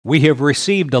We have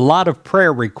received a lot of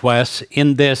prayer requests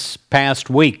in this past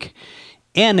week.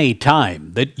 Any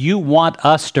time that you want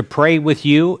us to pray with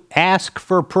you, ask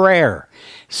for prayer.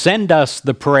 Send us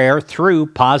the prayer through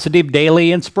Positive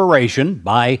Daily Inspiration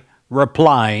by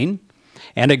replying,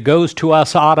 and it goes to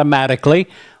us automatically,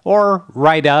 or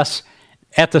write us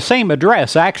at the same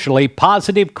address, actually,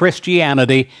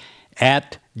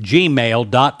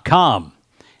 positivechristianity@gmail.com.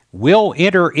 We'll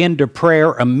enter into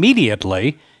prayer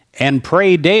immediately and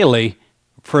pray daily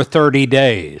for 30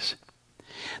 days.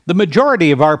 The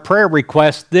majority of our prayer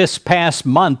requests this past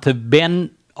month have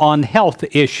been on health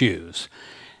issues.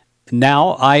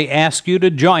 Now I ask you to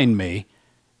join me.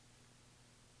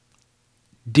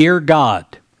 Dear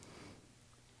God,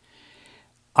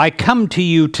 I come to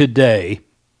you today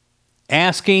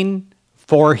asking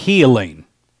for healing.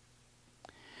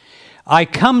 I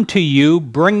come to you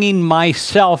bringing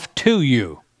myself to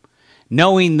you,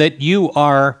 knowing that you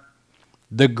are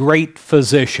the great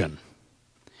physician.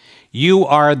 You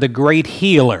are the great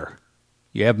healer.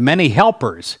 You have many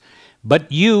helpers,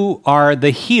 but you are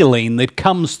the healing that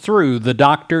comes through the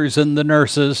doctors and the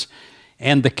nurses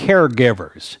and the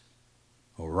caregivers.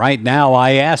 Right now,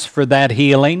 I ask for that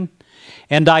healing,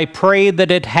 and I pray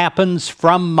that it happens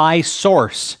from my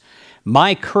source,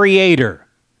 my Creator,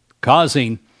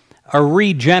 causing a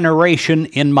regeneration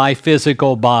in my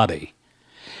physical body,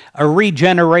 a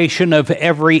regeneration of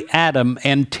every atom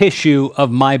and tissue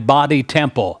of my body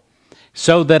temple,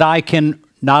 so that I can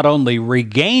not only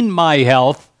regain my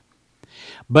health,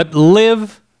 but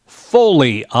live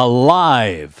fully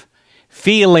alive,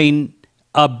 feeling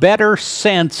a better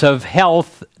sense of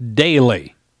health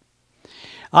daily.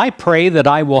 I pray that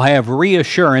I will have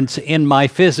reassurance in my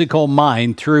physical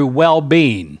mind through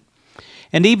well-being,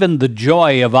 and even the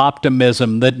joy of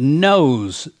optimism that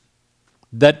knows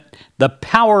that the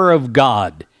power of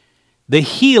God, the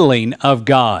healing of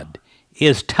God,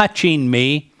 is touching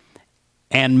me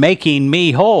and making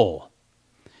me whole.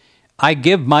 I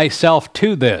give myself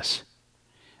to this.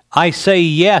 I say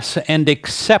yes and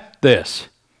accept this.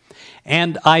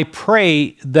 And I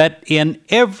pray that in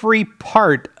every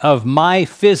part of my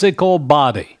physical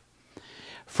body,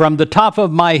 from the top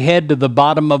of my head to the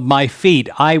bottom of my feet,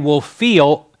 I will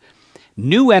feel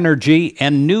new energy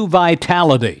and new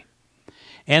vitality,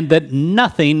 and that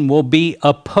nothing will be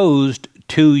opposed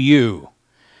to you.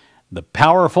 The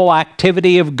powerful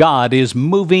activity of God is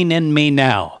moving in me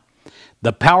now.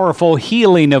 The powerful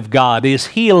healing of God is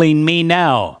healing me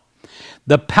now.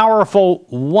 The powerful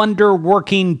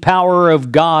wonder-working power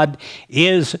of God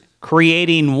is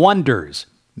creating wonders,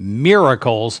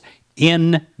 miracles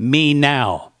in me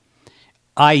now.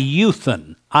 I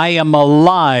youthen. I am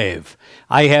alive.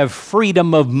 I have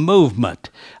freedom of movement.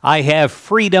 I have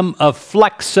freedom of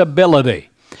flexibility.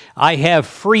 I have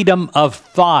freedom of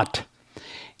thought,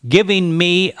 giving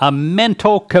me a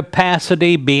mental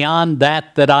capacity beyond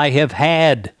that I have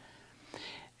had.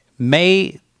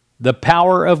 May the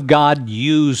power of God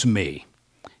use me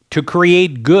to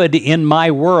create good in my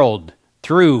world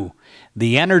through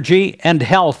the energy and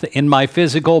health in my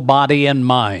physical body and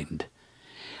mind.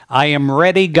 I am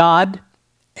ready, God,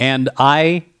 and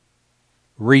I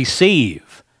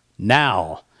receive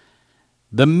now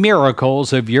the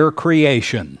miracles of your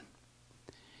creation.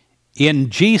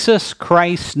 In Jesus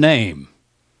Christ's name,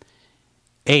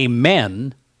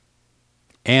 amen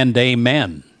and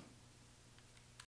amen.